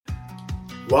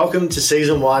Welcome to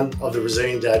Season 1 of the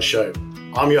Resilient Dad Show.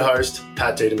 I'm your host,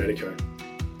 Pat DiDomenico.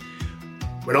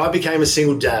 When I became a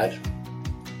single dad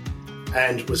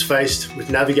and was faced with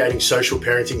navigating social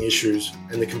parenting issues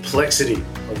and the complexity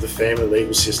of the family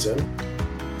legal system,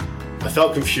 I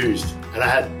felt confused and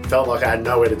I felt like I had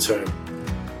nowhere to turn.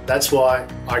 That's why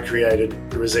I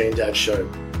created the Resilient Dad Show,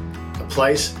 a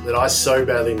place that I so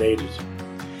badly needed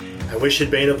and wish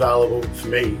had been available for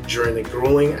me during the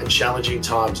grueling and challenging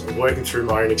times of working through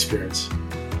my own experience.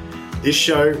 This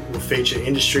show will feature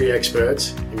industry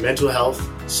experts in mental health,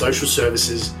 social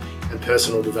services, and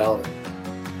personal development,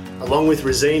 along with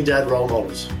resilient dad role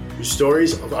models whose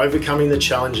stories of overcoming the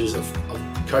challenges of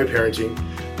co-parenting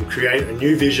will create a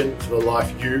new vision for the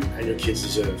life you and your kids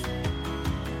deserve.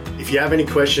 If you have any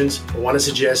questions or want to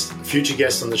suggest a future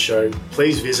guest on the show,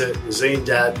 please visit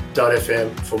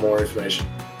resilientdad.fm for more information.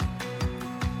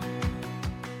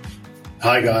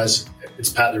 Hi guys,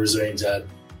 it's Pat the Resilient Dad,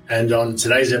 and on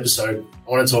today's episode I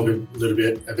want to talk a little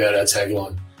bit about our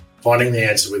tagline, finding the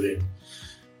answer within.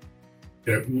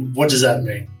 What does that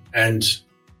mean? And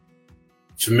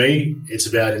for me, it's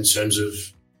about in terms of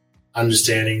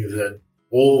understanding that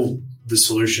all the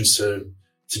solutions to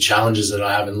challenges that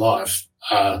I have in life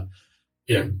are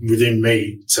within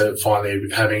me, to finally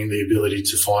having the ability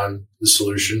to find the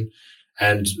solution,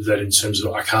 and that in terms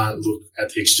of I can't look at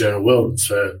the external world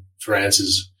for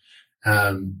answers.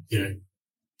 One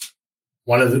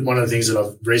of the things that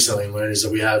I've recently learned is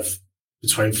that we have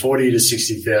between 40 to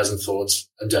 60,000 thoughts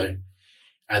a day,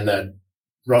 and that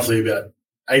roughly about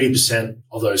 80%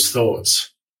 of those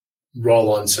thoughts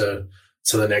roll on to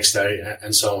the next day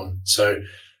and so on. So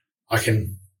I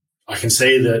can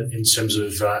see that in terms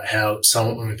of how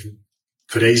someone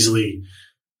could easily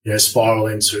spiral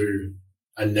into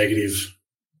a negative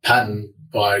pattern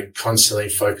by constantly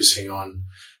focusing on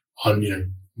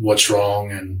what's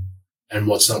wrong and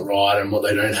what's not right and what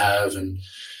they don't have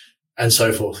and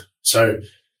so forth. So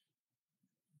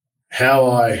how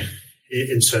I,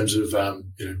 in terms of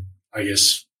I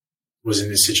guess was in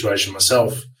this situation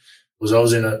myself, was I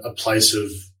was in a place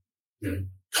of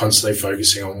constantly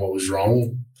focusing on what was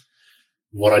wrong,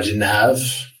 what I didn't have,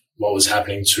 what was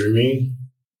happening to me,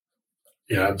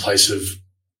 a place of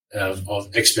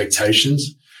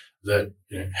expectations, that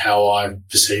how I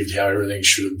perceived how everything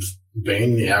should have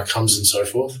been, the outcomes and so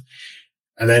forth.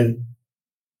 And then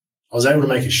I was able to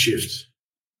make a shift,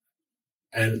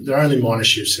 and they're only minor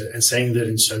shifts, and seeing that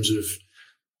in terms of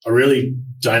I really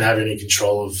don't have any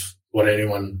control of what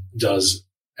anyone does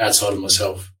outside of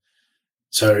myself.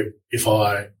 So if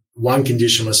I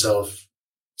condition myself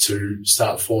to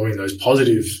start forming those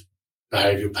positive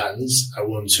behavioural patterns, I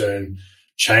will in turn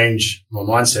change my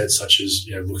mindset, such as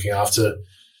looking after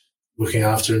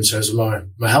in terms of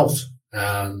my health.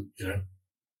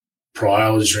 Prior I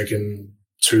was drinking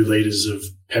 2 litres of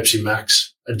Pepsi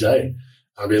Max a day.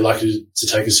 I'd be lucky to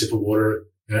take a sip of water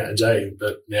a day,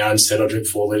 but now instead I drink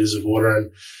 4 litres of water,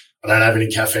 and I don't have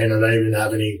any caffeine. I don't even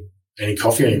have any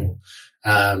coffee anymore.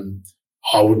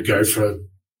 I would go for a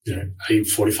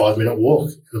 45-minute walk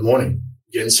in the morning,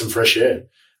 getting some fresh air,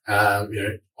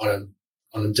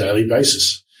 on a daily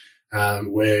basis,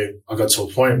 where I got to a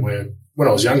point where when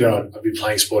I was younger, I'd be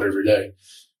playing sport every day.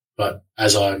 But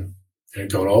as I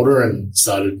got older and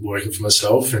started working for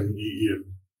myself, and you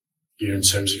in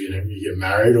terms of, you get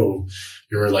married or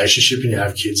you're in a relationship and you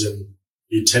have kids, and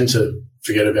you tend to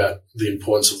forget about the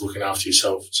importance of looking after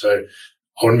yourself. So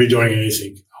I wouldn't be doing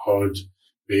anything. I would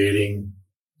be eating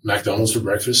McDonald's for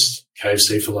breakfast,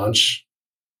 KFC for lunch,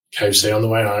 KFC on the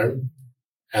way home,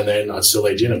 and then I'd still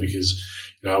eat dinner because,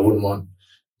 I wouldn't want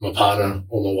my partner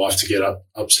or my wife to get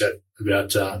upset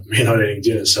about me not eating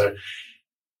dinner. So,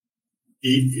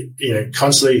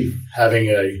 constantly having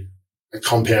a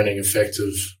compounding effect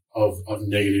of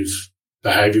negative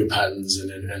behavioural patterns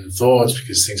and thoughts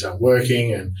because things aren't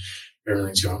working and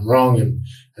everything's going wrong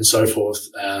and so forth.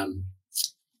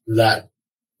 That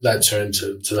turned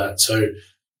to that. So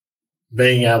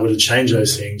being able to change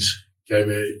those things gave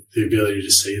me the ability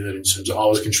to see that in terms of I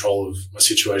was in control of my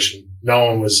situation. No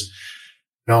one was,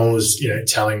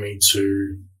 telling me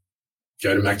to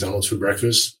go to McDonald's for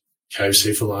breakfast,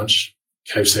 KFC for lunch,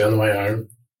 KFC on the way home,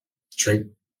 drink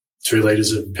 2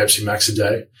 litres of Pepsi Max a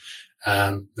day.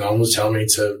 No one was telling me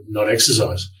to not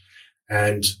exercise.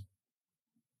 And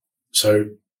so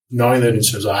knowing that in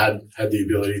terms of I had the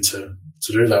ability to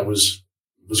do that was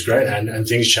great. And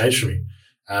things changed for me.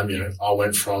 I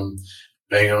went from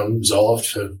being on Zoloft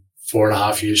for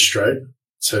 4.5 years straight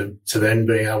to then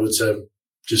being able to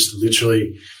just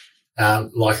literally,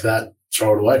 like that,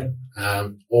 throw it away.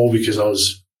 All because I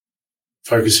was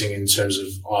focusing in terms of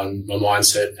on my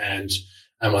mindset and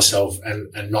and myself,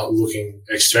 and not looking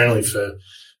externally for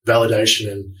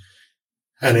validation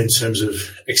and in terms of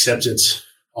acceptance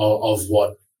of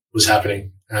what was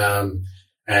happening.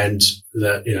 And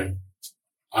that,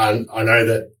 I know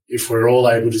that if we're all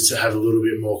able to have a little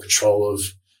bit more control of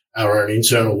our own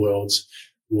internal worlds,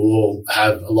 we'll all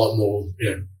have a lot more,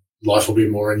 life will be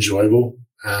more enjoyable,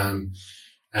 and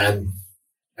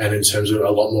in terms of a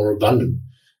lot more abundant.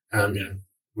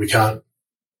 We can't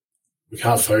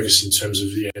focus in terms of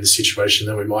the situation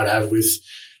that we might have with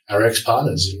our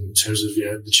ex-partners in terms of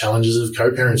the challenges of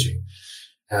co-parenting.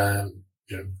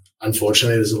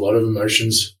 Unfortunately, there's a lot of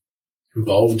emotions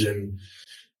involved, and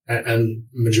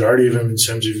majority of them in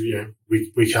terms of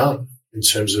we can't in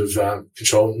terms of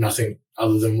control nothing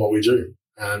other than what we do.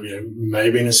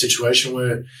 Maybe in a situation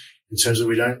where in terms of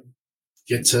we don't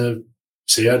get to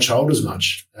see our child as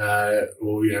much,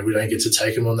 or we don't get to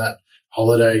take them on that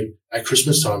holiday at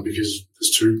Christmas time because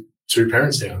there's two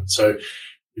parents now. So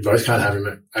we both can't have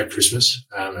him at Christmas,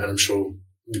 and I'm sure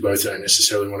we both don't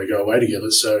necessarily want to go away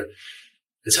together. So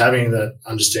it's having that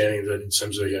understanding that in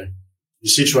terms of your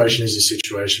situation is your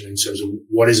situation in terms of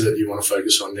what is it you want to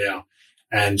focus on now,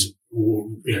 and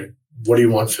what do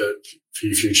you want for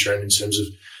your future, and in terms of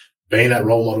being that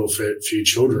role model for your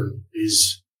children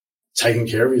is taking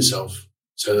care of yourself,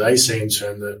 so they see in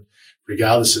turn that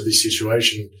regardless of the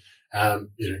situation,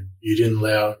 you didn't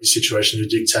allow your situation to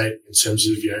dictate in terms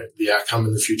of the outcome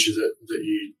in the future that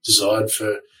you desired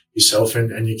for yourself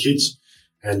and your kids,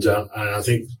 and I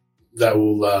think that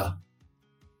will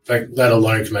that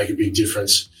alone can make a big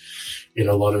difference in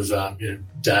a lot of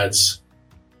dads,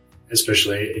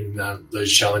 especially in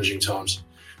those challenging times.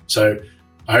 So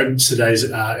I hope today's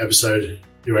episode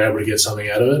you were able to get something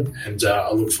out of it, and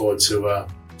I look forward to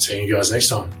seeing you guys next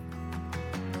time.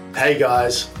 Hey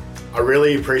guys, I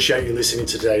really appreciate you listening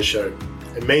to today's show.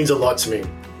 It means a lot to me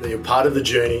that you're part of the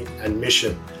journey and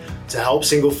mission to help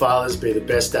single fathers be the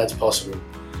best dads possible.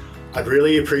 I'd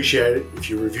really appreciate it if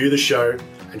you review the show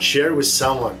and share it with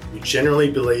someone you generally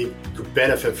believe could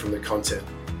benefit from the content.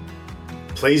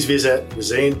 Please visit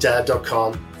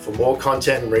resilientdad.com for more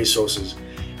content and resources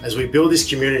as we build this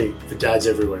community for dads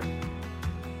everywhere.